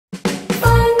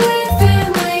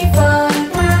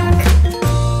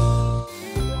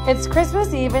It's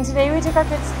Christmas Eve and today we took our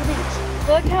kids to the beach.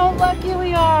 Look how lucky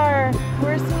we are.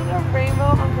 We're seeing a rainbow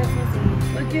on Christmas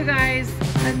Eve. Look you guys,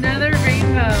 another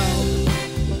rainbow.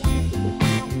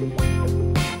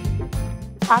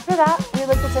 After that, we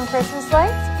looked at some Christmas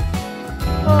lights.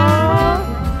 Aww.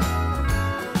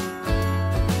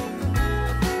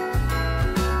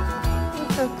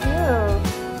 That's so cute.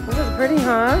 This is pretty,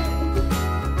 huh?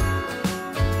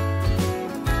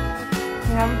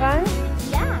 You having fun?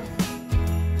 Yeah.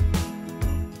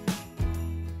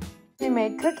 We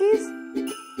made cookies.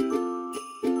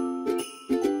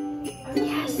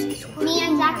 Yes. Me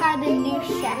and Zach are the new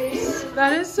chefs.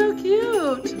 That is so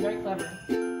cute. Very clever.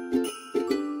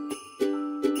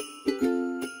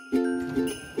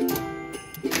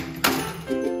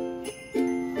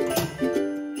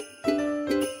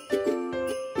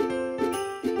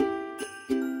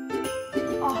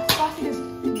 Oh, frosting is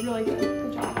really good.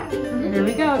 Good job. Here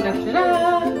we go.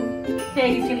 Da-da-da.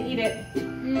 Okay, he's gonna eat it.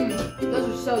 Those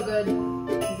are so good.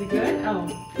 Is it good? Oh.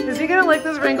 Is he gonna lick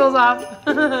those wrinkles off?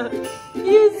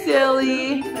 You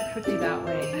silly. The cookie that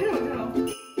way. I don't know.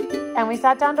 And we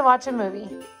sat down to watch a movie.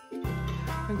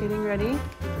 We're getting ready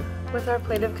with our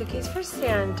plate of cookies for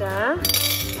Santa.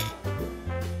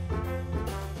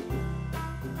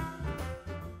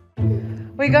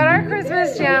 We got our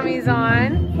Christmas jammies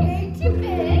on. They're too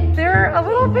big. They're a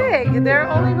little big. They're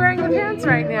only wearing the pants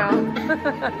right now.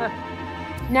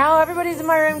 Now everybody's in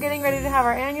my room getting ready to have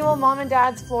our annual mom and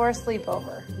dad's floor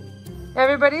sleepover.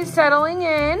 Everybody's settling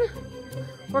in.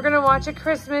 We're gonna watch a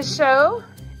Christmas show,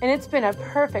 and it's been a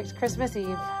perfect Christmas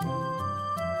Eve.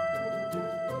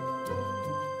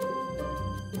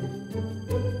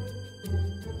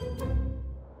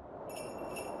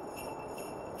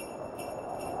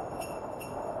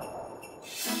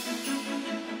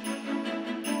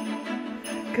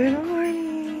 Good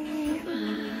morning.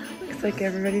 Looks like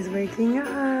everybody's waking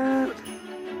up.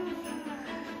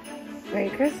 Merry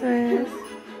Christmas.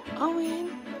 Owen,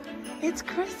 it's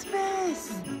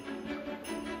Christmas. You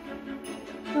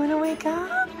wanna wake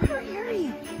up?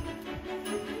 Hurry.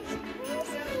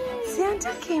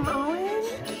 Santa came, Owen.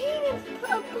 He came and put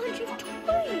a bunch of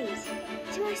toys.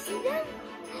 Do I see them?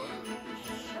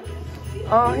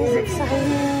 Oh, he's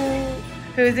excited.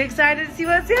 Who's excited to see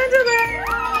what Santa wears?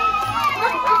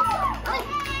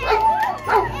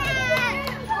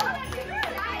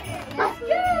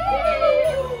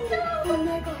 Oh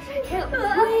my gosh, I can't wait.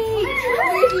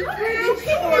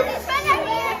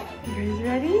 You guys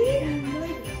ready?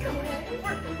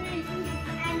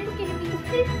 And it's gonna be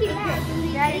 50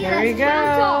 minutes. Ready? Here we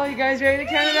go. You guys ready to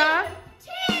count it off?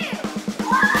 2, 1.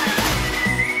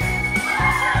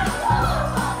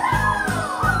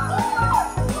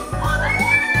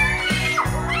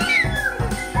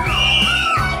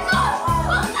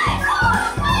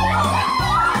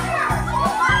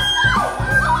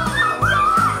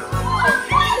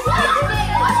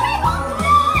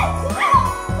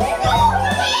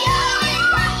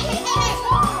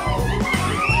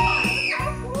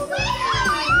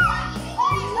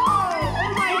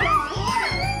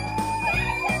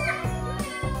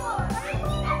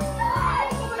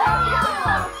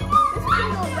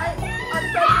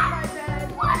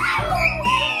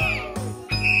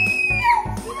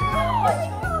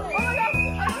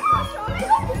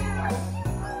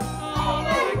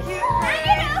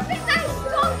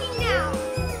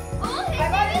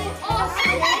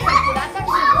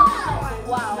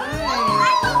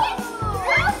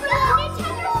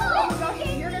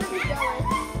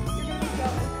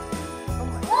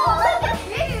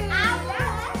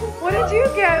 What did you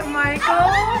get,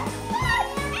 Michael?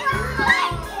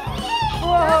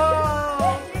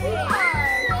 Whoa!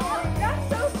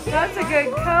 That's a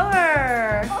good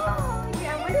color.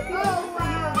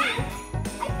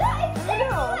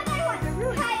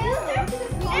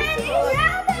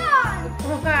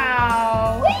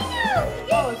 Wow.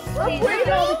 Oh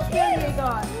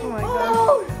my gosh.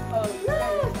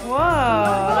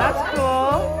 Whoa, that's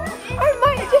cool. I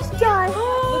might have just died.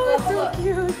 Oh, that's so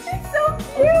cute. It's so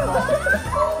cute.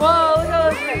 Whoa, look at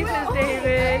those faces,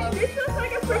 David. This looks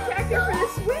like a protector for the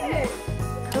swing.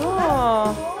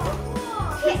 Cool.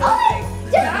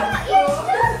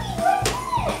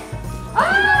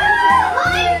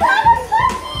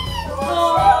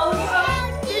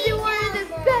 This is one of the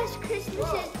best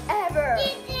Christmases ever.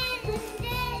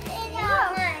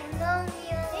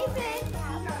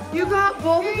 You got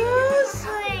both of those?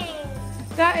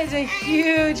 That is a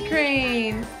huge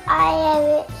crane. I have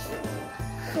it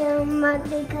so much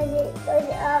because it goes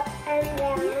up and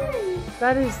down.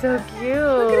 That is so cute.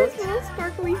 Look at his little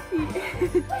sparkly feet.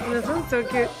 This one's so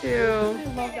cute too. I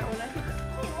love that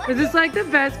one. Is this like the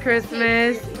best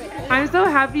Christmas? I'm so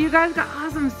happy you guys got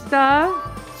awesome stuff.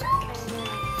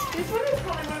 This one is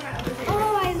probably one of my other favorites.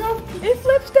 Oh, I love It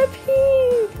flips the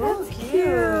pink. Oh, That's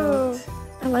cute.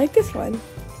 I like this one.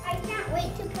 I can't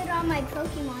wait to put on my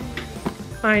Pokemon.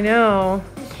 I know.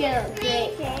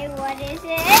 Okay, what is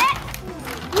it?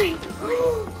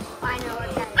 I know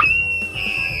what that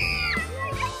is.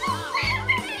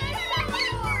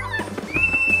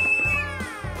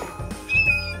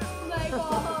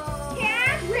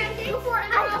 Before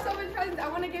anyone else opens presents, I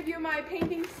want to give you my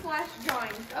painting slash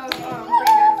drawings of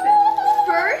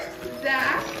First,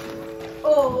 Zach.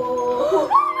 Oh.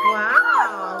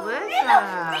 Wow,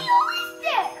 Lisa.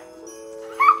 Realistic!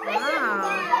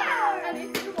 Wow. And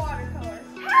it's in watercolor.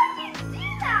 How did you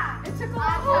do that? It took a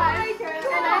long time.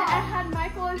 And I had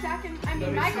Michael and Zach and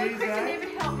Michael and Chris and David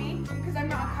help me because I'm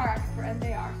not a car expert and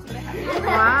they are, so they have to.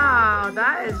 Wow,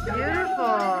 that is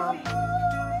beautiful.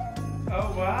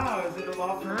 Oh wow, is it a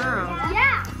law firm? Wow.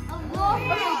 Yeah, a little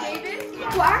Okay, David.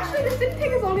 Well, actually, this didn't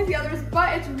take as long as the others,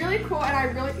 but it's really cool, and I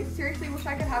really seriously wish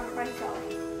I could have it myself.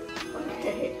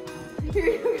 Okay, here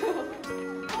you go.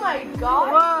 Oh my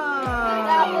god. Whoa.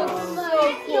 That looks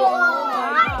so cool.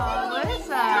 Wow,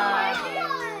 Lisa.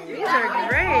 These are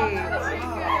great.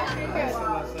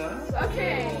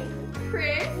 Okay,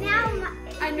 Chris, Now,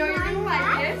 I know you're gonna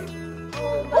like this.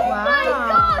 oh my Wow.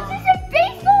 gosh, this is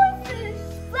baseball.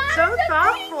 So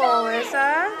thoughtful,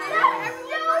 Lisa. That's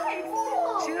so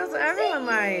cool. She knows what everyone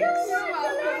likes.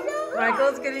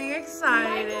 Michael's getting Michael,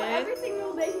 excited. every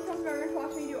single day he comes over to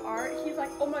watch me do art, he's like,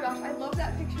 oh my gosh, I love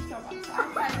that picture so much. So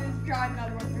I'm excited to draw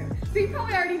another one for him. So he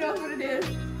probably already knows what it is.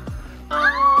 Oh.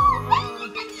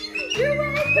 You're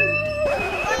welcome.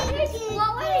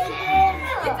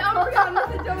 It's Umbrian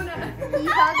with a donut.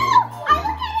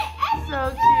 So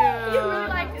You cute. really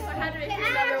like this. I had to make you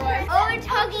another one. Oh, we're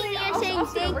hugging you and saying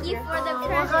thank you for the We'll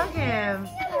present. hug him.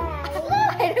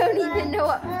 I don't even know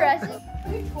what present.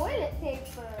 Toilet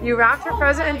paper. You wrapped your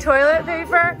present in toilet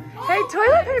paper? Hey,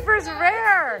 toilet paper is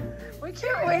rare. We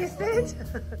can't waste it.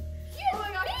 Oh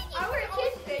my gosh, I would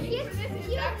always thank you for this.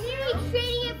 It's actually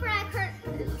trading it for a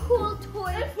cool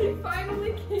toilet. he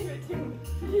finally gave it to me.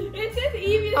 It's as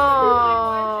even as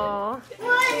Oh.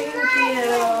 Thank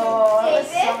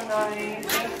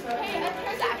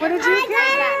What did you get?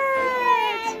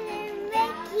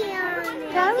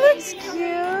 That looks cute.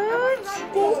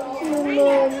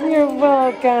 You're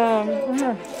welcome.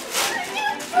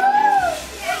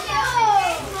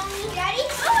 Daddy?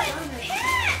 Oh, it's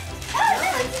pants! Oh,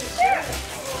 look, it's a shirt!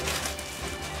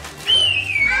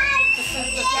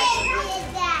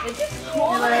 It's just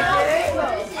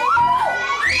cool.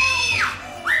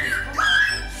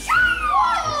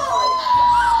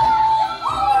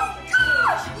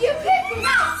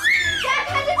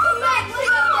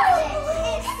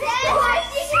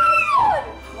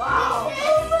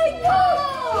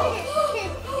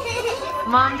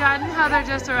 Mom, Dad, and Heather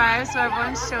just arrived, so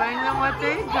everyone's showing them what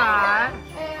they got.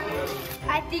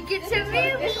 I think it's a movie.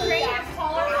 Oh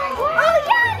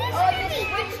yeah, this is a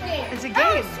Switch game. It's a Oh,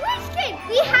 game. Switch game.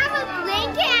 We have a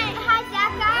blanket and it has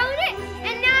that guy on it,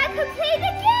 and now I can play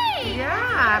the game.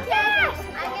 Yeah. Yes.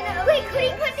 Wait, could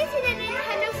you put this in a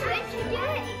Nintendo Switch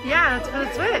again? Yeah, that's for the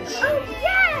Switch. Oh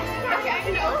yes. Okay, I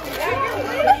can open it.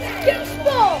 Look,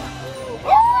 baseball.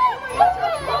 Oh my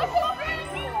God.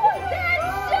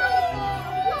 That's so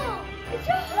cool. It's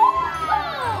a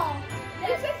baseball.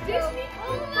 It's a Disney. Oh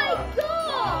my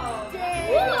God.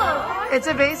 Whoa. It's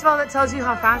a baseball that tells you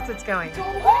how fast it's going.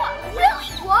 What?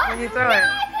 Really? What? When you throw now it. I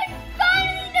can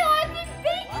finally know I can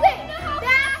make it.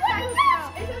 That's what it does.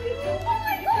 Oh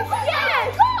my gosh. Yes.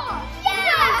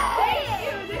 Yes. Thank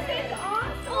you. This is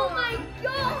awesome. Oh my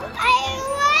God. I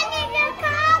wanted to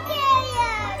copy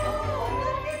it.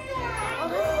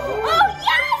 Oh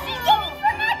yes, you get it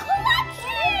for my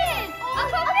collection. A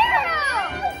Camaro.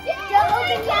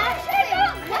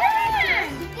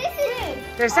 This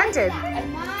is. They're scented.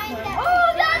 Oh,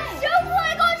 that's so cool!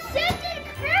 I got scented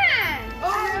crayons! Oh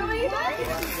really?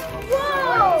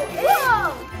 Whoa!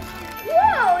 Whoa!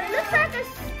 Whoa! It looks like a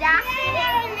stack.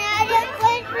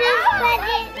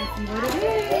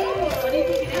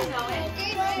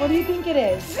 What do you think it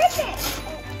is? Rip it!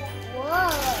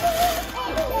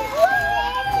 Whoa!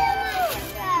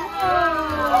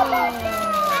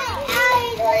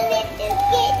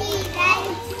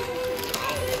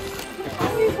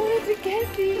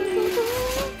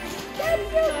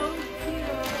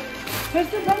 What's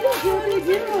the bundle? What do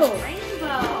they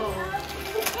do?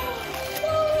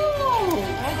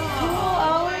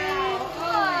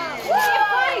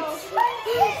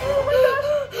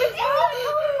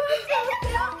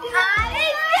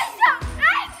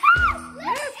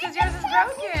 Yes, because yours is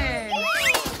broken.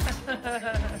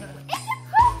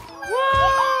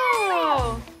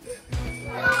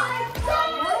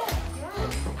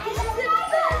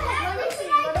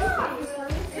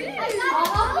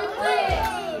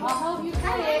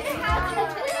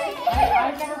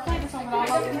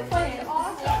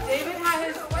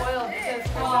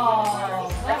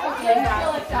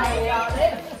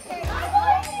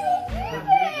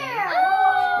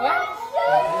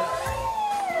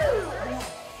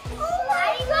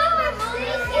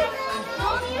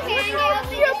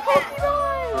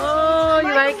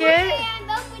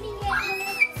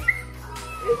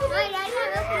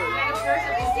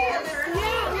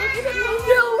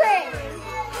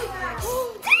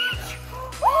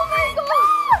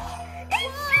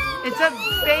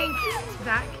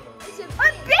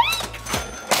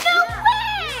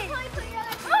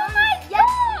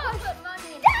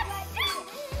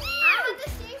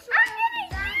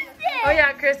 Oh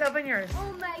yeah, Chris, open yours.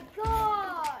 Oh my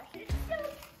gosh. It's so...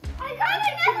 I got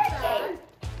another game.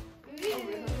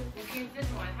 This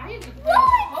one. How you What's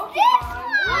this one?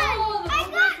 Oh, the I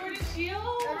got... Sword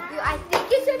Shield. I think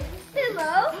it's a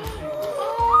pillow.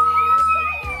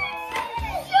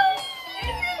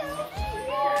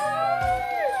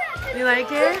 You like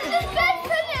This it? is the best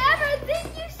present ever. Thank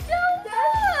you so much.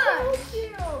 So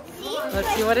cute. Let's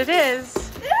see what it is.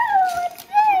 Ooh, what's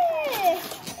this?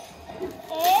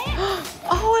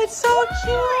 Oh, it's so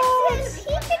cute. It's a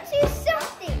Pikachu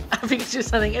something. A Pikachu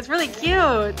something. It's really cute.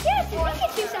 Yes, a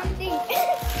Pikachu something.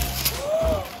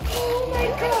 Oh my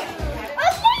god. A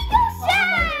Lego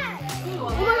set! Oh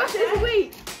my gosh, wait.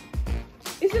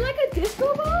 Is it like a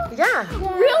disco ball? Yeah.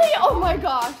 Really? Oh my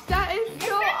gosh, that is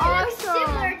so awesome.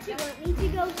 Similar to want me to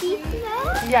go deep now?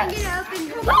 Yes.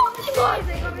 Oh my god.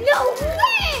 No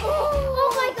way! Oh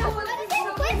my god. What is it?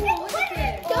 What is it? What is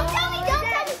it? Don't tell me, don't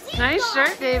tell me. Nice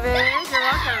shirt, David. You're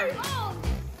welcome.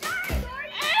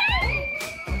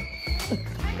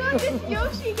 I got this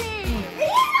Yoshi game.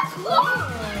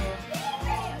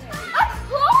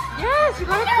 Yes, you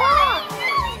got a clock.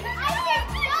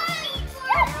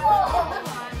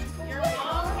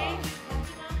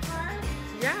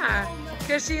 Yeah,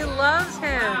 because she loves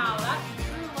him. Wow, that's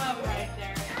true love right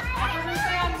there. I was gonna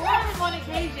say on more than one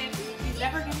occasion, she's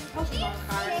never given Pokemon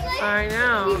cards. I We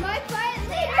know. might buy it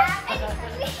later, and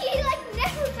we like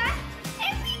never buy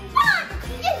every month.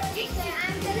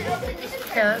 I'm gonna open this.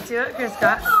 Okay, let's see what Chris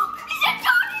got. Is it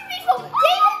talking people?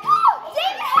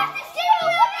 David has to stay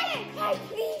open. Can I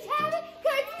please have it? Can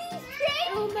I please stay?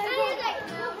 Oh my god.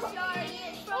 I'm sorry.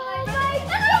 Oh my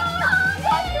god.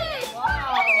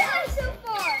 That's so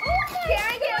far. Can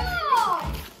I get it?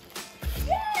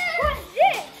 Yes. What's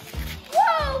this?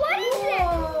 Whoa, what is it?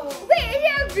 Wait, is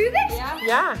it a Rubik's?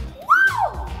 Yeah.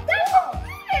 Whoa! That's a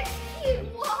Rubik's Cube!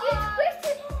 It's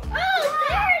twisted. Oh,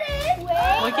 there it is!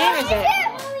 What game is it?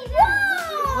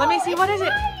 Whoa! Let me see, what is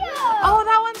it? Oh,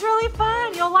 that one's really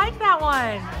fun. You'll like that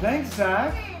one. Thanks,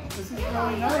 Zach. This is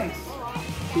really nice.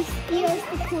 He steals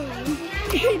the coin.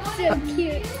 It's so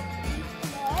cute.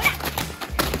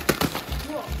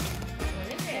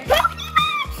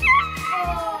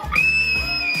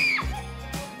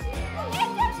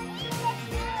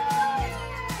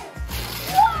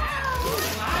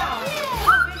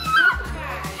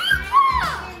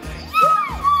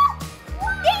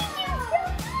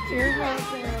 You're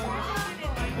welcome.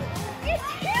 It's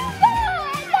Cuba!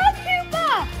 I love Cuba!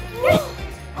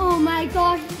 Oh my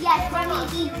gosh, yes, let me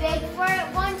be big for it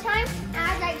one time. And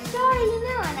I was like, sorry, you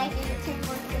know, and I gave it to him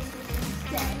for Christmas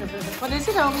instead. What is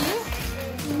it, Omi?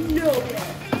 No.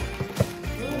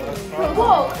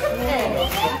 Whoa, look at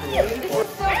this. This is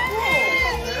so cool.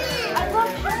 I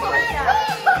love shirts like that.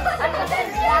 I love that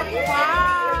jacket.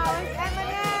 Wow, it's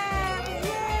M&M's.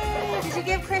 Yay. Did you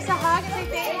give Chris a hug and say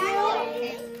thank you?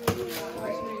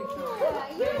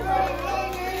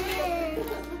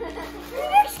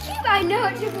 Rubik's Cube, I know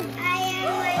it's just I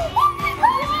am like...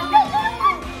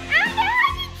 And it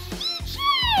has a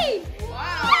keychain!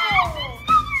 Wow!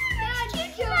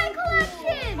 That's a my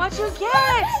collection! What'd you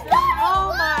get?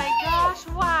 Oh my gosh,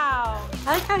 wow. I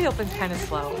like how he opens kind of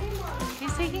slow.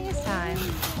 He's taking his time.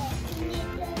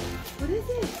 What is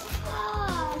it?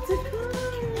 Oh, It's a car.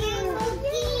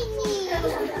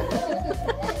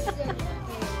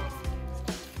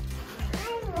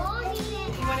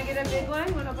 You want to get a big one?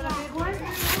 You want to open a big one?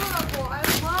 Adorable. I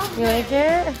love You like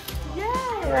it?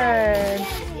 Yes.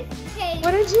 Good.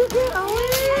 What did you get, Owen?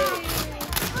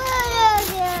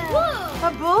 Whoa! A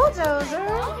bulldozer?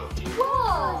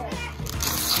 Whoa!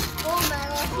 Oh my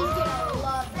gosh, he's gonna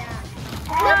love that.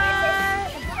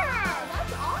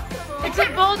 What? It's a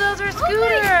bulldozer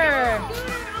scooter.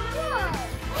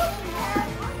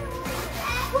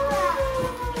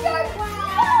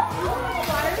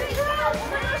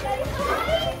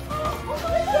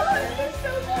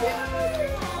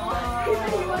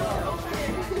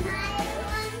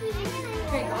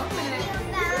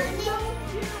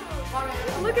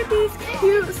 Look at these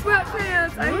cute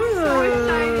sweatpants. I'm so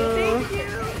excited. Thank you.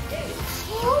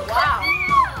 Wow.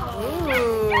 Ooh.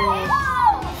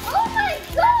 Oh my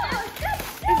gosh!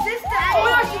 Is this the... Oh my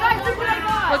gosh, you guys, look what I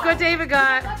got. Look what David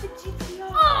got.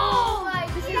 Oh my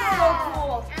This is so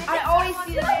cool. I always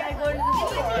see this when I go to the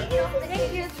store.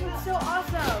 Thank you. This is so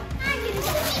awesome.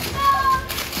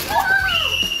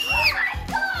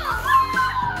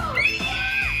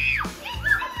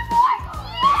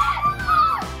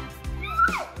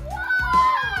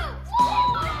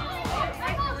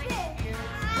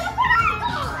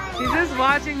 He's just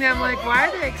watching them like, why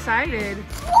are they excited?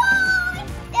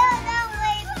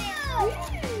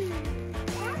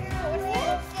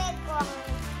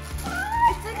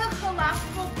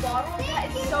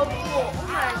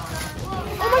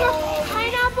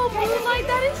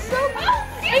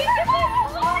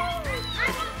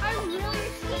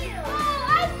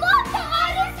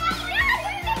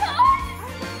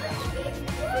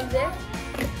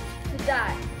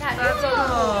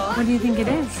 What do you think it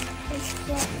is? It's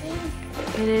getting.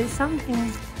 It is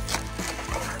something.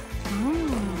 Ooh.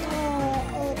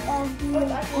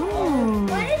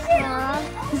 What is it?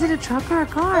 Is it a truck or a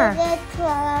car? It's a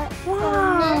truck.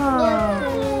 Wow.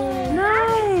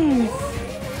 Nice.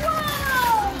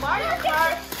 Whoa! Mario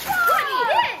Kart. What is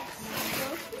this?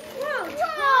 Whoa!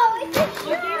 It's a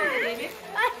shark.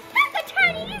 That's a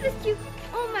tiny. This is cute.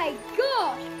 Oh my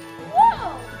gosh!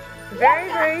 Whoa! Very,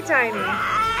 very tiny.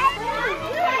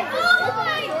 Oh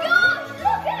my gosh!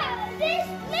 Look at this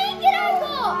blanket I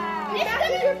got.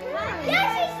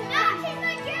 Yes, it's matching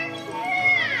my Jeremy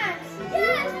pants.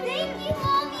 Yes, thank you,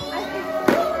 mommy.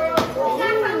 Is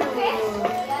that from Chris?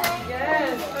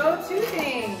 Yes. Oh, two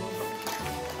things.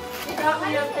 You got me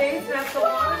a face mask. Look, I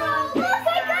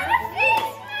got a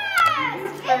face mask.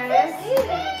 It's a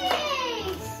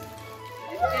face.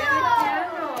 And a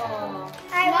candle.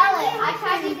 I love it. I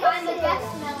tried to find the best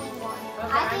smelling one.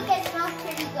 I think it smells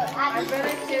pretty good. I bet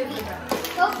it is the best.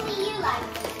 Hopefully you like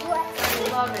it. I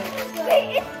love it.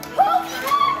 Wait, it's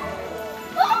Pokemon!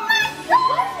 Oh my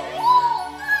gosh!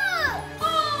 Whoa, look!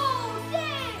 Oh,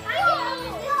 dang! I got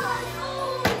this one.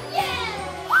 Oh, yeah!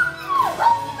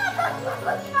 Pokemon!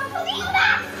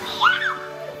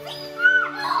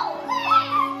 Oh,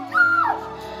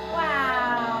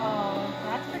 Wow.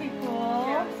 That's pretty cool.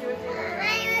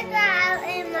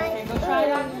 okay, Go try it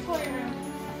out in the toy room.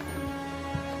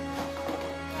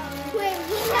 Wait,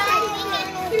 he's not even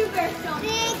super strong.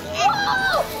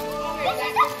 Whoa! This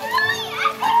is a flying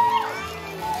echo!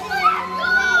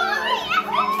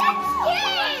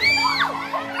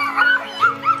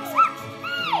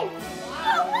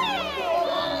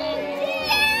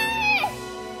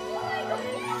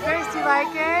 Grace, do you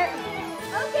like it?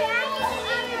 Okay, I can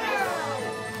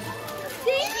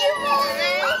Thank you,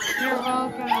 Mommy! You're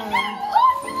welcome.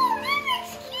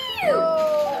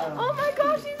 Oh my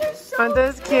gosh, these are so Aren't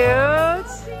those cute?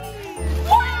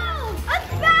 Wow! A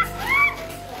backpack?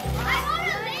 I want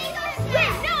a Lego set!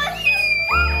 Wait, no, a new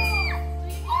set!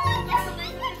 Oh, that's a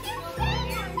Lego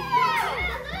set!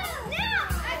 Now,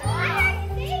 I want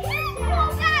a Lego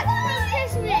set!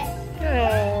 Christmas!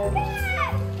 Good.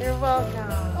 You're welcome.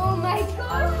 Oh my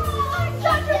gosh!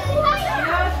 Such a fire! You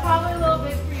know, it's probably a little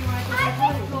big for you, Michael. I That's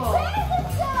think really cool. where does it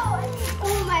go?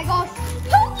 Oh my gosh!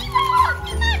 Pokemon!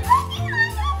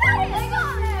 I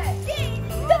got it! Dang!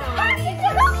 The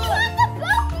Pokemon! The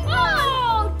Pokemon!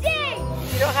 Oh, dang!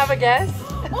 You don't have a guess?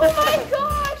 Oh my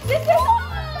gosh, this is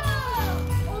awesome!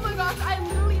 Oh my gosh, I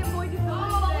literally am going to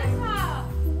build this.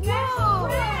 Whoa!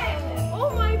 Oh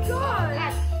my gosh!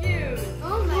 That's cute.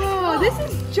 Oh my Whoa, this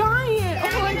is giant! Oh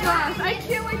my gosh, I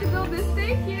can't wait to build this.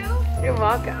 Thank you. You're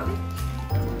welcome.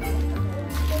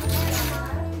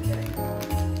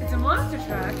 It's a monster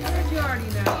truck. How did you already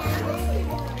know?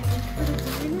 Is it a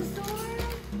dinosaur?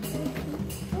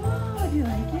 Oh, do you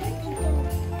like it?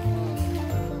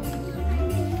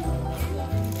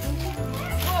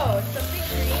 Whoa, it's something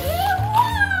green.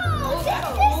 Whoa! This is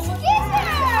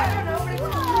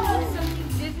Something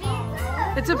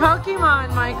Disney. It's a Pokemon,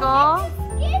 Michael.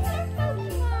 Skizzer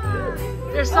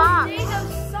Pokemon! They're socks. These are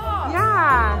soft.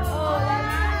 Yeah. Oh,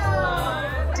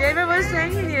 that's David was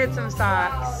saying he needed some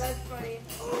socks. that's funny.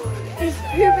 It's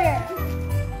Pooh Bear.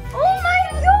 Oh my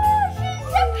gosh,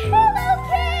 it's a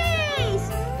pillowcase!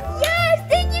 Yes,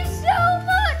 thank you so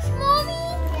much, Mommy!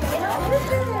 Oh my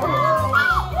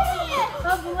goodness!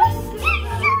 A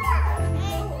sticker!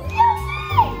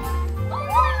 Oh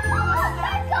my gosh,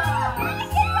 I got a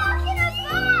blanket rocking a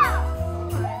ball!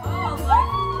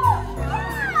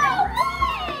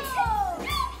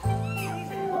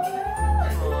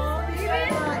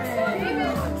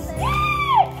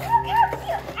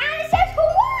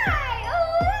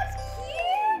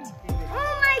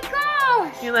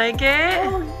 You like it?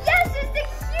 Oh, yes, it's the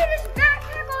cutest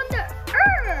backpack on the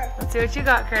earth. Let's see what you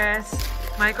got, Chris.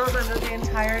 Michael's under the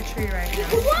entire tree right now.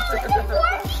 Whoa, it's a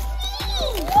Barbie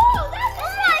theme. Whoa, that's oh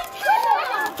my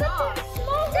goodness. That's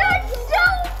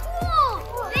so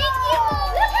cool. Thank you.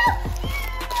 Look how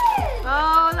cute.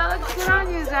 Oh, that looks good on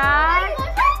you, Zach. Look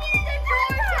how cute the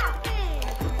door's open.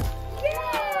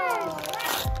 Yes.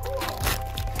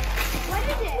 What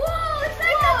is it? Whoa, it's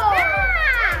like a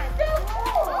bag. So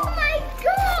cool. Oh my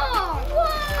god. Whoa.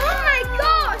 Oh my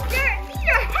gosh. These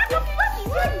are hecka fluffy.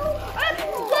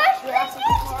 Plush blankets.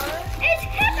 It's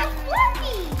hecka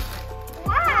fluffy.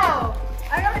 Wow.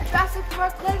 I got a Jurassic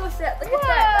Park Lego set. Look at Whoa,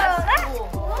 that. that's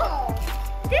cool.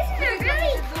 This is a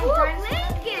really cool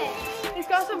blanket. It's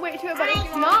got some weight to it, but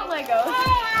it's not Lego.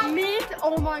 Mint.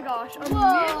 Oh my gosh. A mint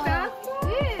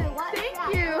bathroom. Thank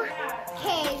you.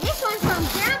 Okay, this one's from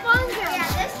Grandpa and Grandma. Yeah,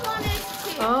 this one is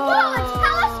too. Oh. Whoa, it's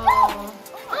telescope.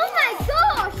 Oh my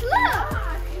gosh, look.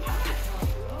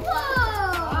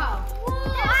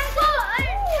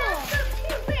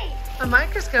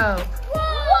 telescope.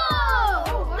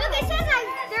 Whoa! Look, it says like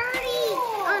 30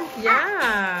 on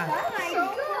Yeah.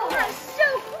 That's so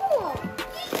cool.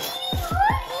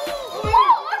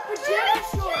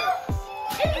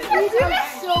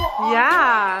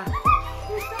 Yeah.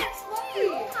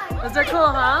 Those are cool,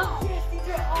 huh?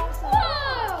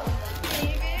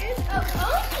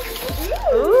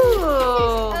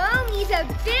 Ooh. He's a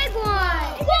big one.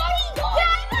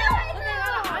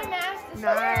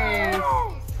 Nice. Ooh,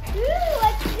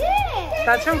 what's this?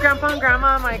 That's from Grandpa and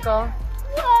Grandma, Michael.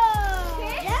 Whoa.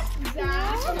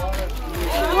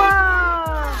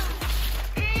 Wow.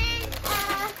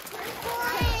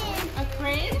 A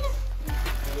crane?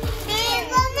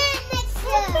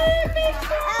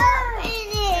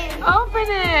 Open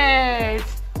it.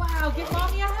 Wow, give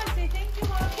mommy a hug. Say thank you,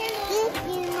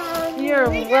 Mom. You're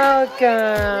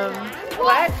welcome.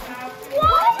 What? Whoa,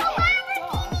 the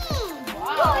Lamborghini!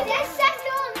 Whoa, that's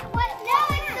second. What? No,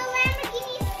 it's the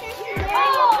Lamborghini station. I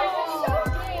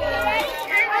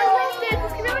love this.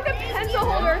 It's gonna be like a pencil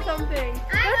holder or something.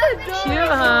 That's adorable. Cute,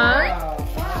 huh?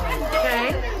 Okay.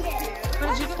 What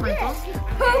did you get, Michael?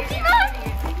 Pokemon?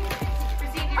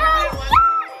 Kristine, you Oh, got one?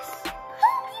 yes!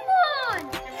 Pokemon!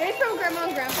 It's from Grandma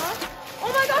and Grandpa. Oh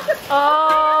my gosh, it's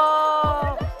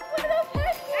Oh,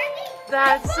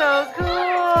 that's so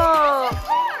cool.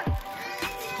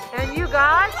 And you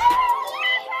got?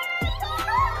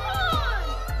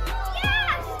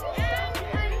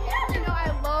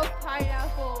 I love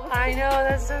pineapples. I know,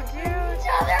 that's so cute.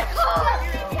 Another card!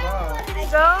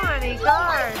 So many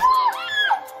cards.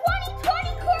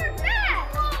 2020 Corvette!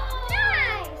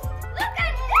 Nice! Look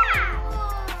at that!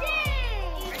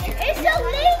 Dang! It's a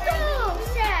Lego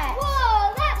set!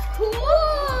 Whoa, that's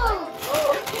cool!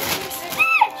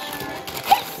 Stitch!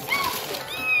 It's so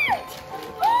cute!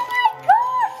 Oh my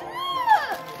gosh,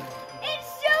 look! It's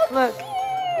so Look.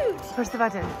 cute! Push the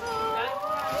button. Oh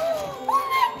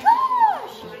my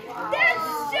gosh! That's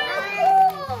so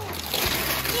cool!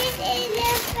 This is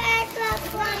the backup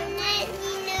one that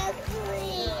you know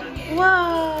clean.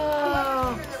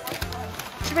 Whoa.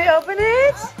 Should we open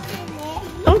it?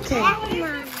 Okay.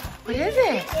 What is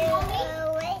it?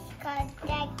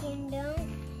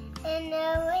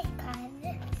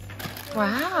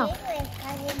 Wow.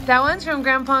 That one's from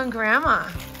Grandpa and Grandma.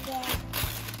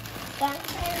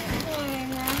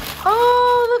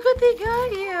 Oh, look what they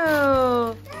got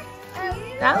you.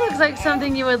 That looks like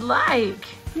something you would like.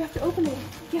 You have to open it.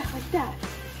 Yeah, like that.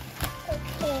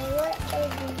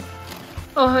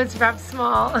 Oh, it's wrapped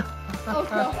small.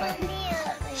 Okay.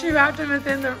 She wrapped them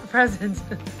within the present.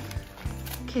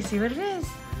 Okay, see what it is.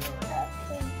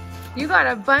 You got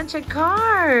a bunch of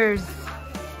cars.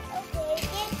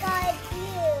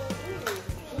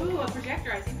 Ooh, a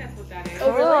projector. I think that's what that is.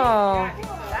 Oh, really?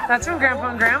 Cool. That's from Grandpa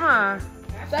and Grandma.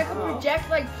 So I can project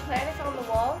like planets on the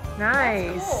wall.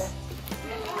 Nice. Cool.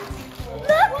 Look,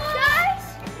 guys!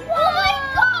 Oh my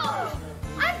gosh!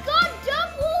 I've got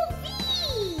double V!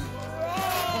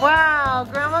 Wow,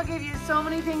 Grandma gave you so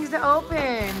many things to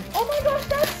open. Oh my gosh,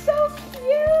 that's so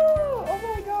cute! Oh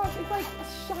my gosh, it's like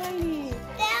shiny.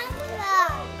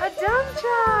 A dump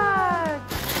truck.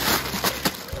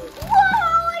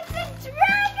 Whoa, it's a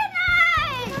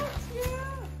Dragonite!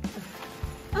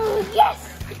 Oh, yes!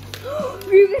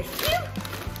 Really cute!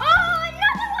 Oh,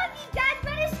 another one, you guys,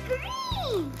 but it's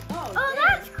green! Oh,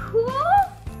 that's cool!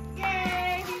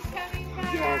 Yay, he's coming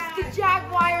back. Yes, the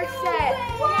Jaguar set.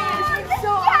 Wow, This is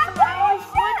so awesome. I always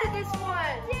wanted this one.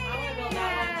 I want to build that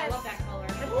one. I love that color.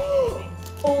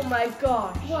 Oh my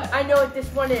gosh. What? I know what this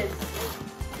one is.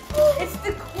 It's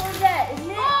the Corvette,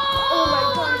 isn't it?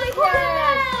 Oh my gosh,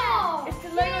 yes. It's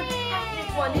the Lego Technic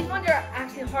one. These ones are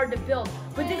actually hard to build,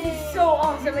 but this is so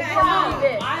awesome. I can't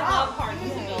believe it. I love hard to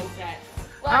build sets.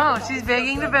 Oh, she's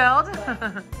begging to build.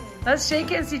 Let's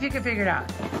shake it and see if you can figure it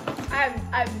out. I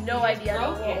have no idea.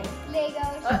 Broken.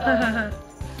 Legos.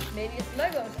 Maybe it's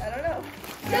Legos. I don't know.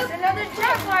 There's another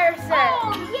Jaguar set.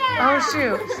 Oh, yeah! Oh,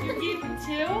 shoot. You gave them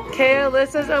two? Okay,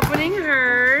 Alyssa's opening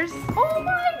hers. Oh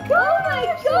my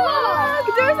god!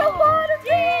 There's a lot of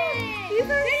things! These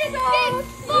are so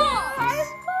small!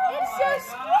 It's so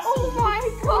small! Oh my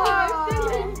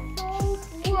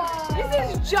gosh! This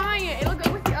is giant! It'll go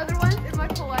with the other ones in my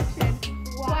collection.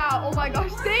 Wow, oh my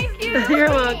gosh, thank you! You're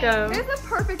welcome. This is a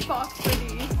perfect box for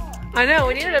these. I know,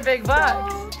 we needed a big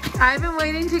box. I've been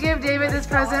waiting to give David this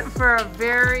present for a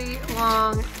very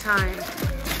long time.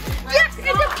 Yes, it's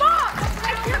a box!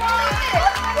 I can't believe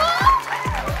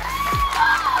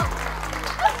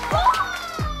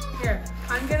it! Here,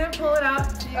 I'm gonna pull it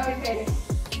out so you can Okay. what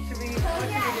should we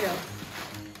do?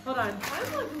 Hold on.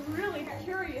 I'm like really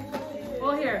curious what they do.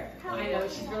 Well, here. I know,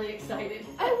 she's really excited.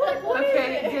 I'm like, what is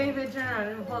Okay, it? David, turn around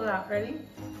and hold it out. Ready?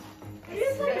 Maybe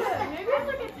it's like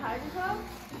a tiger cup.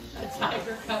 A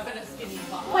tiger cup and a skinny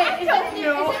bottle. Wait, is it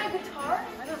a guitar?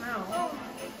 I don't know.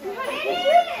 It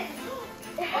is!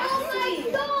 Oh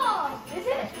my god! Is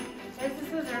it? Where's the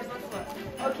scissors? Let's look.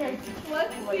 Okay,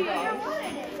 let's see.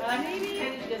 Maybe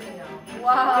Kennedy doesn't know.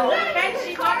 Wow. And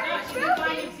she might not. She might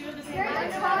find you two of the same There's a one.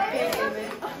 guitar. Okay, David.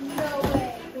 No way.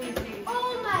 Oh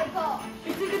my god.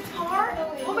 It's a guitar?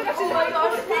 Oh my gosh, oh my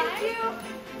gosh, thank you.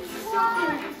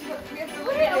 Wow. We have to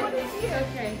look at it. I want to see it.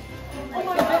 Okay. Oh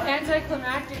my It's a bit god.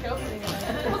 anticlimactic opening. I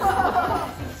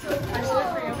should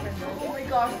have reopened it. Oh my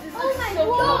gosh, this Oh is my so god.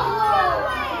 cool. No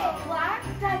way. Black?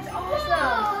 That's awesome.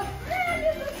 Whoa, man,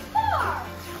 it's a guitar.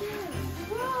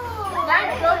 Whoa. That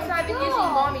jokes I've been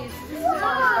using mommy's. This is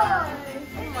awesome.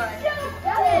 Oh my.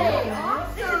 That's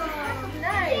awesome.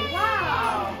 Nice.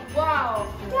 Wow. Wow.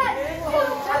 That's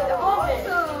That's awesome.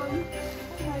 awesome.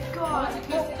 Oh my Oh, god. it's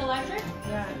acoustic electric?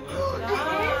 Yeah.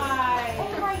 Nice. Oh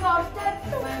my gosh, that's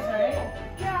so That's cool. right.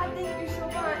 Yeah, thank you so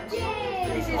much. Yay.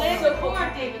 This is Play so the cool.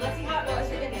 chord, David. Let's see how it goes.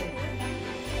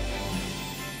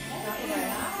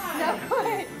 Not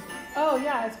quite. Oh,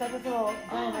 yeah, it's got this little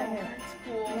line right here. It's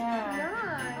cool. Yeah.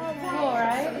 Nice. Cool,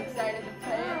 right? I'm so excited to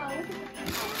play it.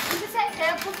 Is this an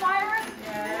amplifier?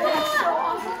 That's so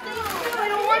awesome. Thank you. I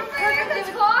don't want Is it for your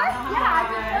guitar? Yeah, I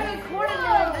can play a chord in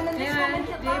there and then this one And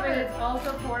makes it David, louder. it's also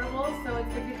portable, so if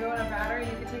you go on a battery,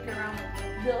 you can take it around with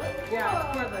you. Really? Yeah, it's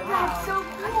cordless. That's so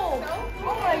cool.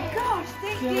 Oh my gosh,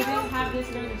 thank Yeah, we you. didn't have this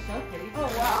during the show, Kitty. Oh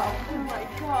wow. Oh my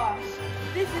gosh.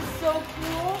 This is so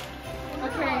cool.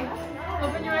 Okay,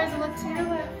 open your eyes and look to your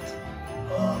left.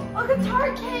 A guitar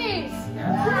case.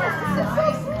 Yes, this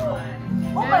is so cool.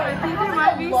 Oh Yeah, my, I think it has there like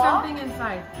might a be lock. something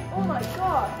inside. Oh my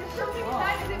god. There's something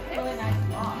inside. Is it Really nice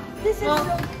lock. This is Well,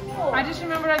 so cool. I just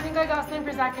remembered, I think I got something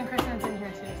for Zach and Kristen's in here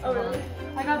too. so- Oh really?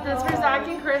 I got this for Zach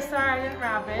and Chris. Sorry, I didn't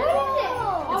wrap it.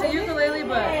 Oh, It's a ukulele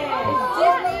book.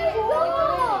 cool.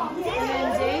 And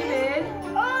then David,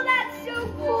 Oh, that's so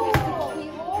cool.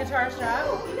 guitar strap.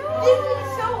 This is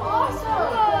so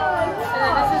awesome. And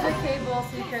then this is a cable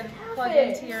so you could plug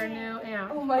into your new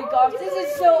amp. Oh my gosh, this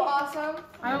is so awesome.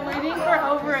 I've been waiting for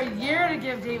over a year to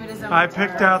give David his own I guitar.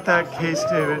 picked out that case,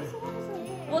 David.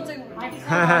 Well, it's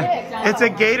It's a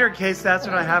gator case. That's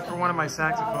what I have for one of my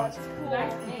saxophones.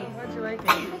 Nice name. How'd you like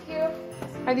it?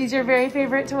 Are these your very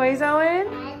favorite toys, Owen?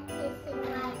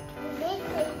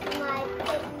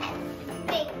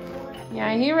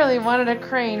 Yeah, he really wanted a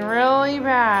crane really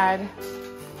bad.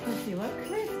 Let's see what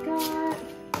Chris got.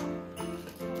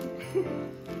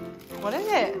 What is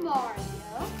it? Mario.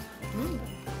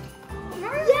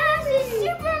 Yes, it's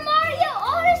Super Mario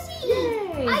Odyssey.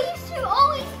 Yay. I used to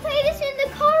always play this in the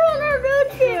car on our road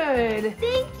trip. Good.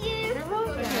 Thank you.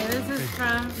 Okay, this is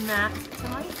from Matt to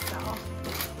myself.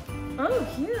 Oh,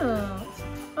 cute.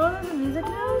 Oh, there's a music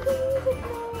note?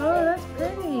 Oh, that's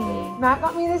pretty. Matt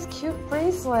got me this cute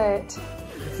bracelet.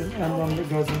 It's an emblem that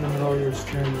goes in the middle of your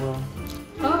steering wheel.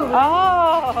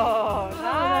 Oh,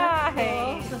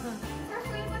 nice. First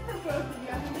we put for both of you.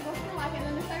 I think the first one like, and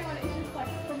then the second one is just like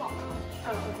for mom.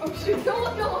 Oh shoot! Don't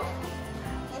look! Don't look!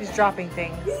 She's dropping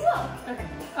things. Okay.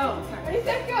 Oh, sorry. Ready,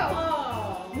 set, go!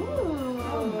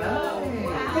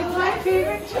 It's my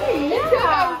favorite tree. It took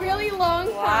a really long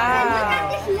time.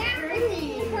 Wow. This lamp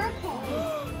is purple.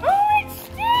 Oh, it's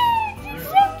Stitch! It's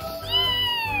so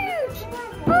cute!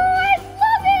 Oh, I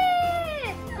love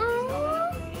it! Oh,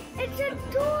 it's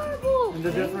adorable. And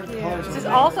the different colors. This is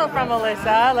also from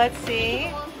Alyssa. Let's see.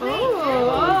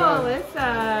 Oh,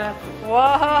 Alyssa.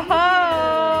 Whoa!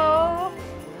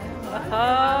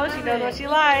 Oh, she knows what she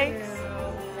likes.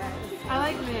 I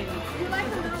like Minnie. You like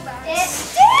the little bag? It's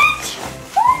Stitch!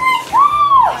 Oh my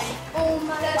gosh! Oh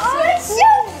my god. Oh, it's so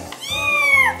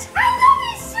cute! I love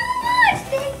it so much!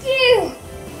 Thank you!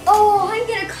 Oh, I'm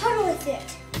gonna cuddle with it.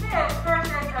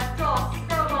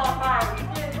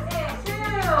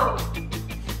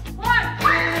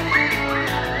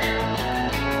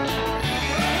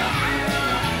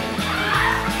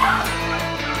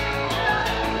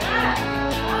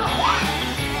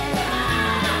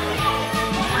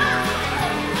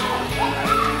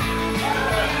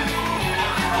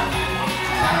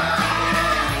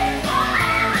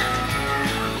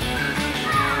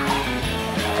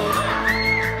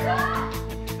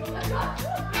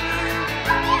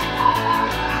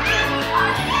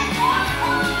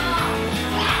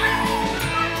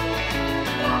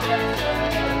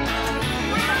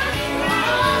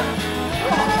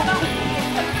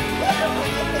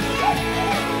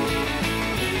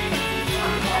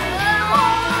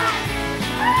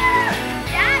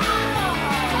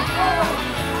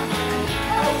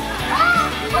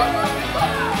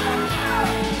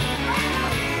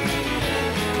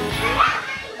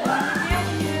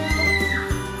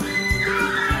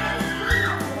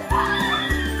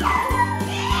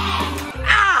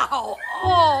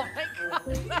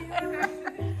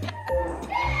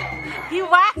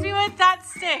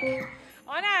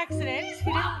 accident.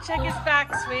 He didn't check his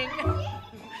backswing.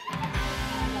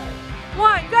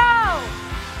 1, go!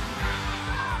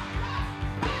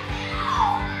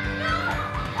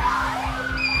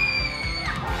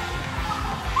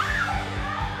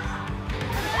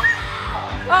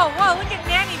 Oh, whoa, look at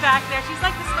Nanny back there. She's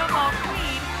like the snowball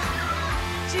queen.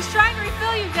 She's trying to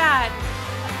refill you, Dad.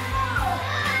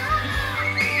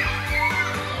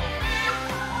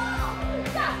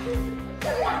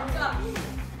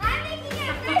 I'm making it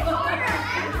a big order.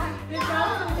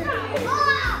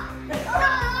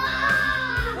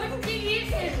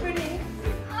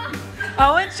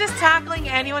 Owen's just tackling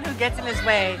anyone who gets in his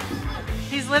way.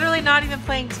 He's literally not even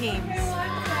playing teams.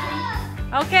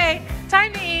 Okay,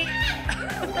 time to eat.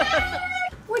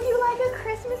 Would you like a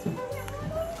Christmas present?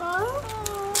 Oh.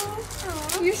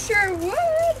 You sure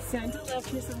would. Santa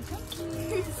left you some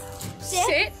cookies.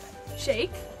 Sit.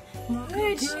 Shake.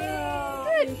 Good girl.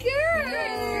 Good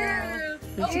girl.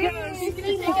 Oh, yeah. She's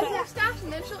gonna take out her stuff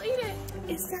and then she'll eat it.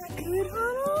 Is that good,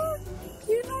 Hannah?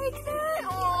 You like that?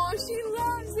 Oh, she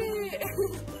loves it.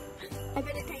 I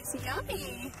bet it tastes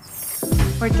yummy.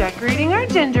 We're decorating our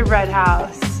gingerbread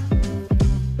house.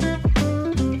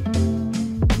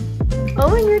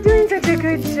 Oh, and you're doing such a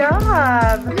good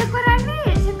job. Look what I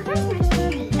made. It's a Christmas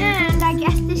tree. And I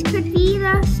guess this could be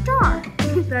the star.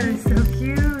 That is so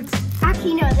cute.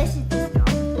 Actually, no, this is the star.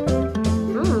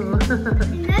 Ooh.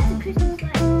 And that's a Christmas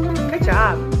light. Good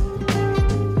job.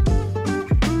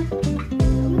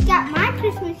 We got my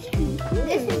Christmas tree.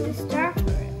 This is the star for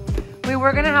it. We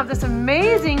were gonna have this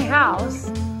amazing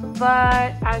house,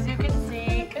 but as you can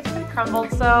see, it's been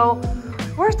crumbled, so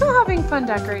we're still having fun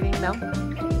decorating though.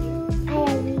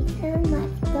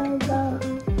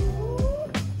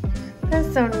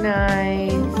 That's so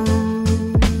nice.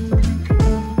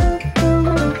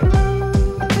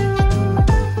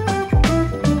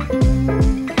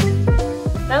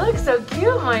 That looks so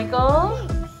cute, Michael.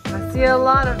 I see a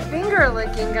lot of finger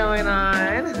licking going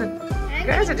on. You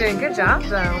guys are doing a good job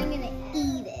though. I'm gonna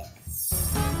eat it.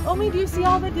 Omi, do you see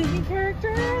all the Disney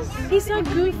characters? He's so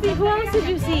goofy. Who else did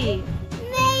you see?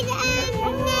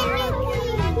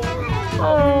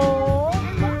 Oh.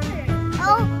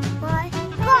 Oh my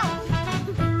gosh!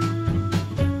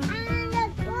 And the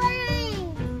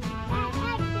plane! That's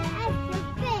extra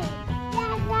big!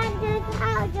 That's under the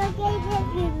house, okay? This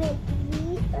is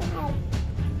me.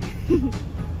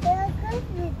 The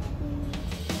Christmas tree.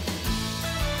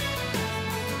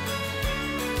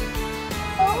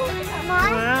 Oh my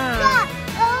god!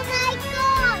 Oh my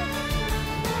god!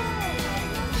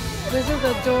 This is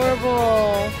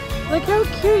adorable. Look how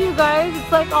cute, you guys.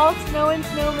 It's like all snow and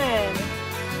snowmen.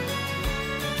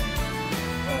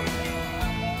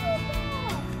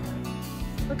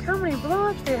 Look how many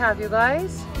blow-ups they have, you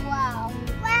guys. Wow.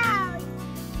 Wow.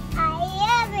 I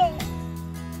love it.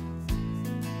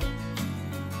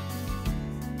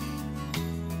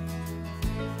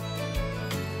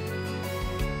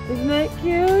 Isn't that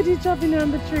cute? He's jumping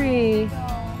down the tree.